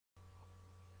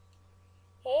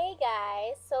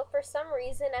Guys, so for some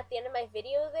reason at the end of my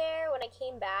video there, when I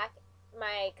came back,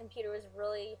 my computer was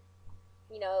really,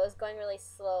 it was going really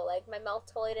slow. Like my mouth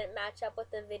totally didn't match up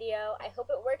with the video. I hope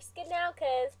it works good now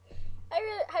because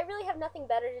I really have nothing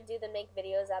better to do than make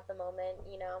videos at the moment.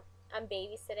 I'm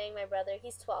babysitting my brother.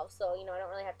 He's 12, so I don't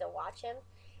really have to watch him.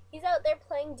 He's out there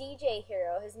playing DJ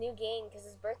Hero, his new game, because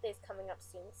his birthday's coming up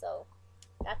soon. So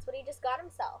that's what he just got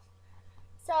himself.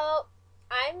 So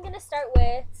I'm gonna start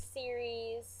with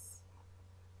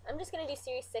I'm just gonna do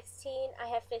series 16. I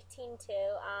have 15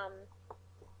 too,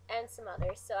 and some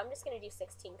others. So I'm just gonna do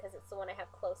 16 because it's the one I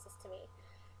have closest to me.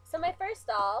 So my first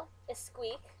doll is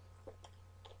Squeak.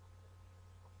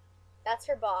 That's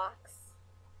her box.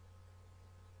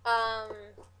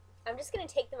 I'm just gonna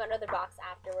take them out of the box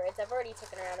afterwards. I've already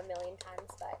taken her out a million times,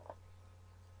 but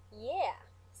yeah.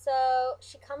 So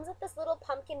she comes with this little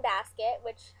pumpkin basket,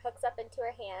 which hooks up into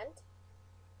her hand.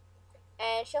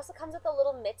 And she also comes with a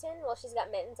little mitten. Well, she's got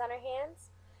mittens on her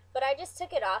hands. But I just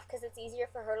took it off because it's easier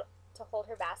for her to hold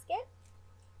her basket.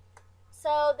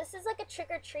 So this is like a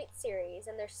trick-or-treat series,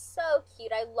 and they're so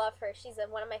cute. I love her. She's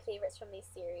one of my favorites from these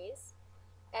series.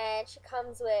 And she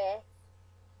comes with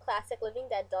classic Living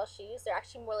Dead doll shoes. They're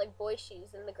actually more like boy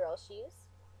shoes than the girl shoes.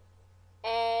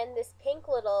 And this pink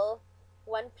little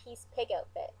one-piece pig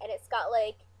outfit. And it's got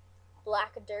like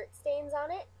black dirt stains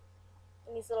on it.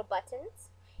 And these little buttons.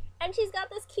 And she's got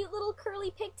this cute little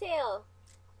curly pigtail.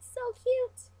 So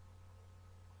cute.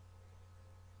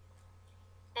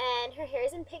 And her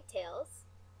hair's in pigtails.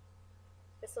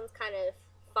 This one's kind of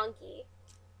funky.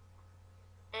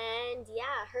 And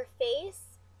yeah, her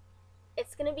face,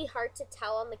 it's going to be hard to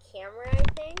tell on the camera, I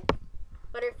think.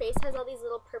 But her face has all these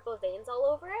little purple veins all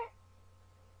over it.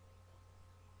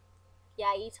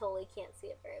 Yeah, you totally can't see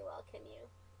it very well, can you?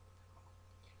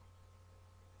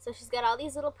 So she's got all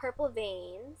these little purple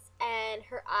veins, and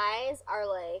her eyes are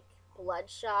like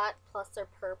bloodshot, plus they're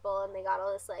purple, and they got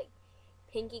all this like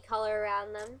pinky color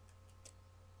around them.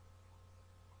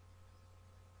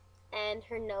 And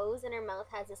her nose and her mouth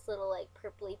has this little like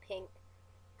purpley pink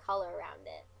color around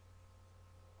it.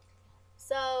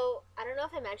 So, I don't know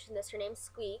if I mentioned this, her name's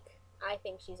Squeak. I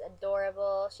think she's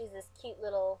adorable. She's this cute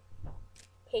little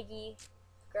piggy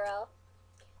girl.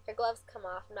 Her gloves come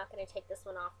off. I'm not going to take this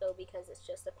one off though because it's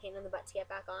just a pain in the butt to get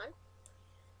back on.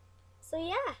 So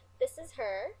yeah, this is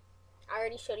her. I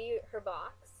already showed you her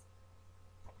box.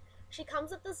 She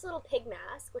comes with this little pig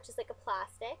mask, which is like a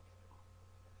plastic.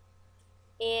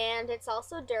 And it's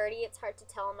also dirty. It's hard to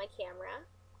tell on my camera,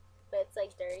 but it's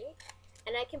like dirty.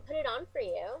 And I can put it on for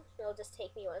you. It'll just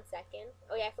take me 1 second.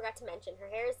 Oh yeah, I forgot to mention, her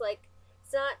hair is like,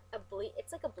 it's not a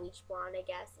it's like a bleach blonde, I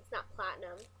guess. It's not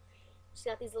platinum. She's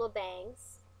got these little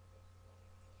bangs.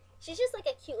 She's just like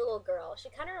a cute little girl. She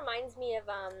kind of reminds me of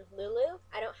Lulu.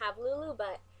 I don't have Lulu,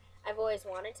 but I've always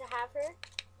wanted to have her.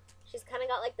 She's kind of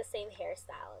got like the same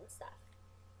hairstyle and stuff.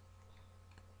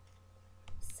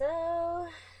 So,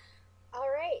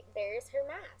 alright, there's her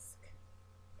mask.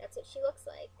 That's what she looks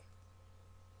like.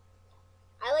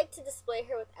 I like to display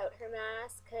her without her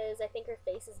mask because I think her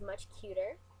face is much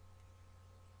cuter.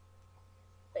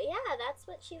 But yeah, that's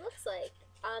what she looks like.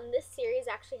 This series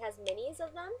actually has minis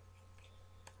of them.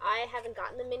 I haven't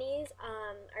gotten the minis.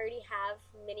 I already have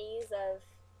minis of,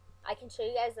 I can show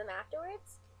you guys them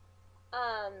afterwards.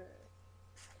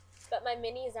 But my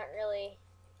minis aren't really,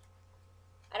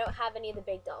 I don't have any of the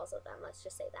big dolls of them, let's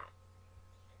just say that.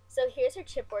 So here's her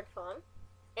chipboard foam,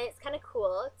 and it's kind of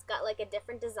cool. It's got like a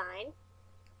different design.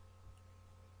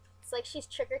 It's like she's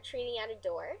trick-or-treating at a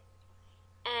door.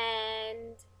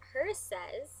 And hers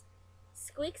says,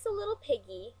 Squeak's a little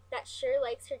piggy that sure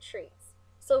likes her treats.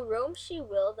 So roam she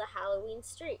will the Halloween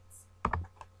streets.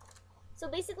 So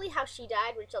basically how she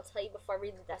died, which I'll tell you before I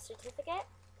read the death certificate,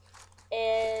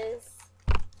 is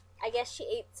I guess she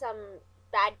ate some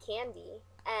bad candy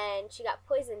and she got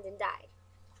poisoned and died.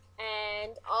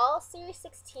 And all series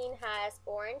 16 has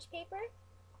orange paper,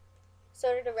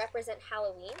 sort of to represent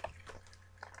Halloween.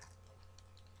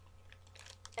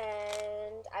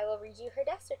 And I will read you her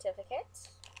death certificate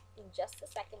in just a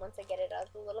second once I get it out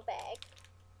of the little bag.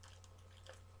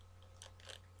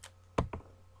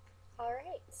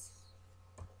 Alright,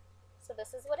 so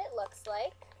this is what it looks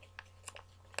like.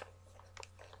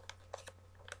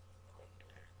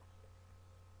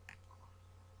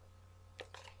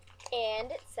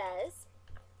 And it says,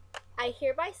 I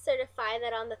hereby certify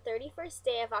that on the 31st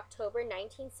day of October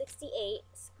 1968,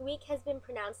 Squeak has been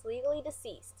pronounced legally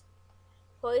deceased.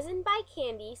 Poisoned by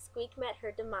candy, Squeak met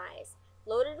her demise,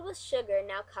 loaded with sugar,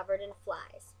 now covered in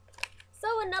flies. So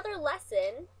another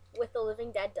lesson with the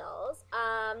Living Dead dolls.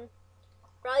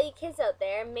 For all you kids out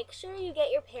there, make sure you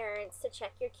get your parents to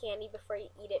check your candy before you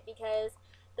eat it, because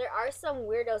there are some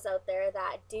weirdos out there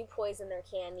that do poison their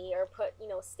candy or put,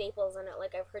 staples in it.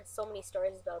 Like, I've heard so many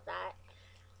stories about that.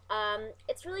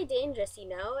 It's really dangerous,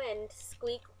 and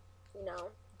Squeak,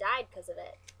 died because of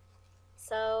it.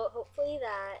 So hopefully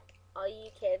that all you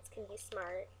kids can be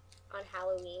smart on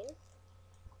Halloween,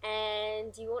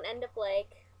 and you won't end up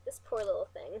like this poor little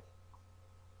thing,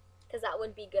 because that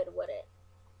wouldn't be good, would it?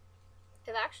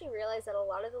 I've actually realized that a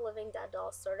lot of the Living Dead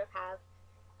dolls sort of have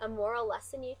a moral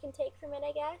lesson you can take from it,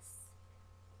 I guess.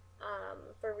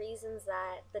 For reasons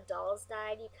that the dolls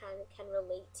died, you kind of can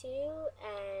relate to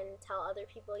and tell other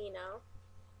people,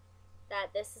 that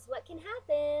this is what can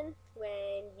happen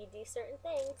when you do certain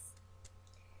things.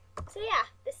 So yeah,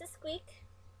 this is Squeak,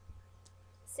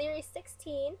 Series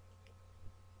 16,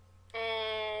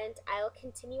 and I will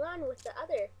continue on with the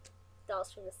other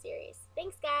dolls from the series.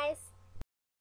 Thanks, guys!